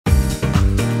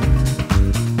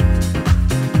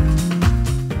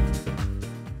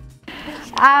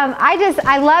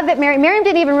I love that Miriam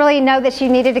didn't even really know that she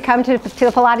needed to come to the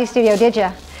Pilates studio, did you?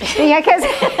 Yeah, because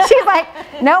she's like,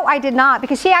 no, I did not,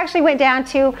 because she actually went down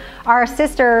to our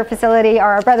sister facility, or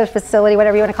our brother's facility,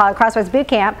 whatever you want to call it, Crossroads Boot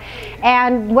Camp,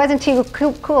 and wasn't too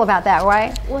cool about that,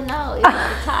 right? Well, no, it was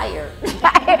a tire. She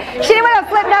didn't want to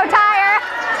flip no tire.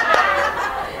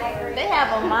 They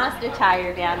have a monster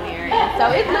tire down there, and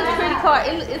so it looks pretty cool.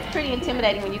 It's pretty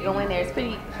intimidating when you go in there. It's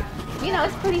pretty, you know,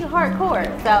 it's pretty hardcore.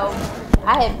 So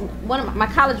I had one of my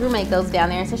college roommate goes down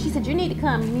there, and so she said, "You need to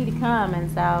come. You need to come."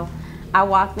 And so I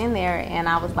walked in there, and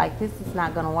I was like, "This is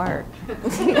not gonna work."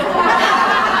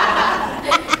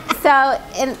 So,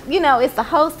 and you know, it's the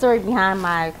whole story behind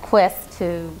my quest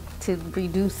to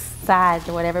reduce size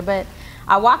or whatever. But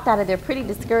I walked out of there pretty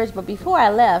discouraged. But before I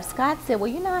left, Scott said,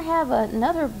 "Well, you know, I have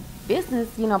another business,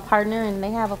 you know, partner, and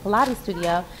they have a Pilates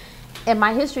studio." And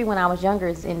my history when I was younger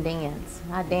is in dance.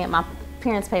 My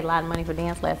parents paid a lot of money for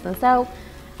dance lessons, so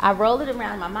I rolled it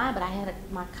around in my mind. But I had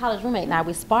my college roommate and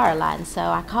we spar a lot, and so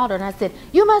I called her and I said,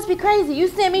 "You must be crazy. You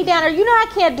sent me down there. You know I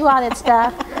can't do all that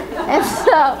stuff." And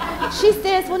so she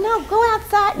says, "Well, no, go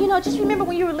outside. You know, just remember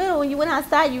when you were little, when you went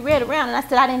outside, you read around." And I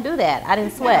said, "I didn't do that. I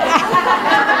didn't sweat.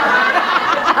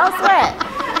 I don't sweat."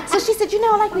 So she said, "You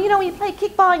know, like, you know, when you play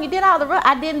kickball and you did all the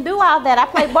I didn't do all that. I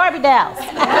played Barbie dolls."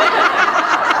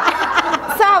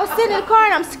 So I was sitting in the car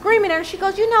and I'm screaming at her, and she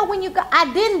goes, "You know, when you go, I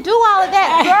didn't do all of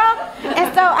that, girl."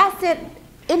 And so I said,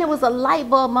 and it was a light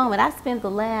bulb moment. I spent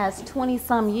the last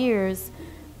 20-some years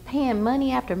paying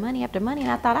money after money after money,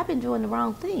 and I thought, I've been doing the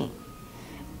wrong thing.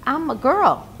 I'm a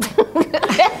girl.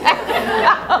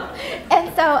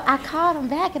 And so I called him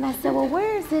back and I said, "Well,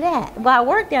 where is it at?" Well, I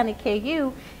work down at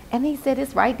KU, and he said,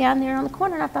 "It's right down there on the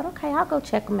corner." And I thought, okay, I'll go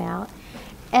check them out.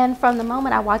 And from the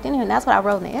moment I walked in here, and that's what I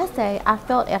wrote in the essay, I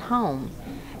felt at home.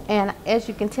 And as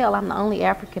you can tell, I'm the only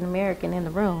African American in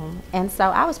the room. And so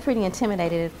I was pretty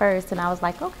intimidated at first, and I was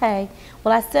like, okay.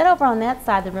 Well, I sat over on that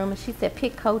side of the room, and she said,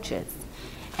 "Pick coaches."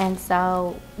 And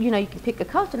so, you know, you can pick a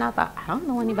coach, and I thought, I don't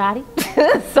know anybody.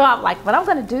 So I'm like, but I'm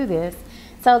gonna do this.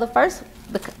 So the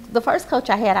first coach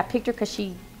I had, I picked her because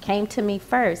she came to me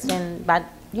first, and by,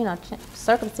 you know,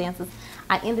 circumstances,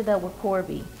 I ended up with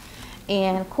Corby.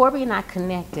 And Corby and I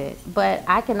connected, but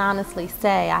I can honestly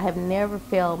say I have never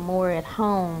felt more at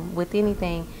home with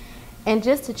anything. And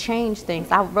just to change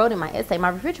things, I wrote in my essay, my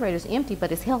refrigerator's empty,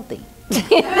 but it's healthy.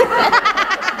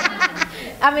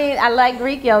 I mean, I like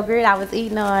Greek yogurt. I was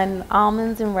eating on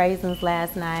almonds and raisins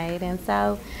last night, and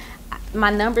so my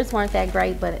numbers weren't that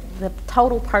great, but the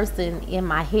total person in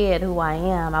my head, who I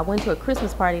am, I went to a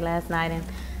Christmas party last night, and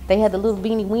they had the little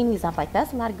beanie weenies. I'm like,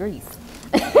 that's a lot of grease.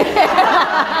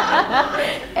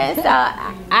 And so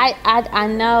I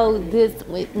know this,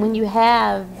 when you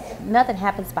have, nothing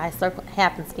happens by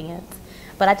happenstance,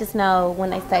 but I just know when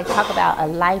they say, talk about a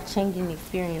life-changing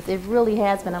experience, it really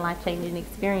has been a life-changing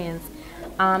experience.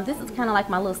 This is kind of like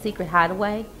my little secret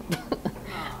hideaway.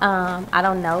 I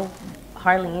don't know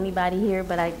hardly anybody here,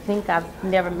 but I think I've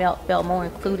never felt more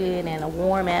included in a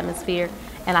warm atmosphere.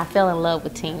 And I fell in love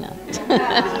with Tina.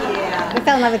 Yeah. We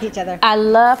fell in love with each other. I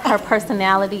love her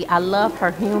personality. I love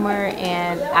her humor.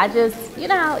 And I just, you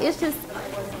know, it's just,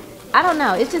 I don't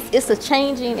know. It's a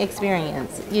changing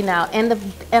experience, you know. And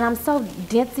I'm so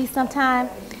ditzy sometimes.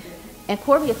 And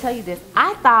Corby will tell you this.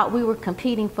 I thought we were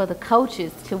competing for the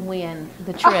coaches to win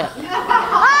the trip.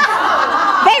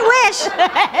 They wish.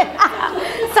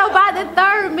 So by the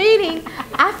third meeting,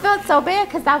 I felt so bad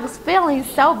because I was feeling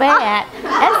so bad. And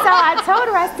so I told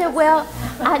her, I said, "Well,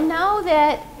 I know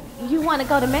that you want to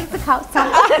go to Mexico." And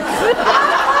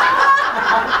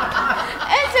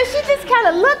so she just kind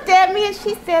of looked at me and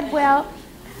she said, "Well,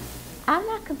 I'm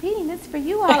not competing. This is for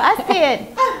you all." I said,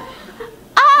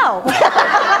 "Oh."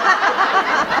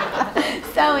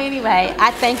 So anyway,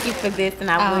 I thank you for this, and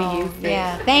I will use it.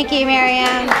 Yeah. Thank you,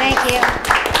 Miriam. Thank you.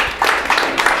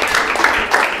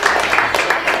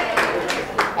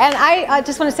 And I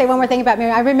just want to say one more thing about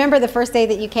Miriam. I remember the first day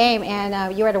that you came,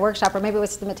 and you were at a workshop, or maybe it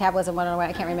was the metabolism one,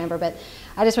 I can't remember, but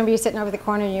I just remember you sitting over the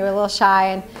corner and you were a little shy,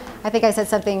 and I think I said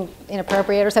something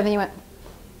inappropriate or something. You went,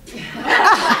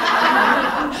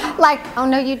 like, "Oh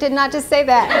no, you did not just say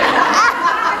that."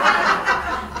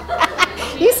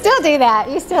 You still do that.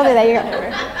 You still do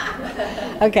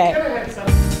that. Okay.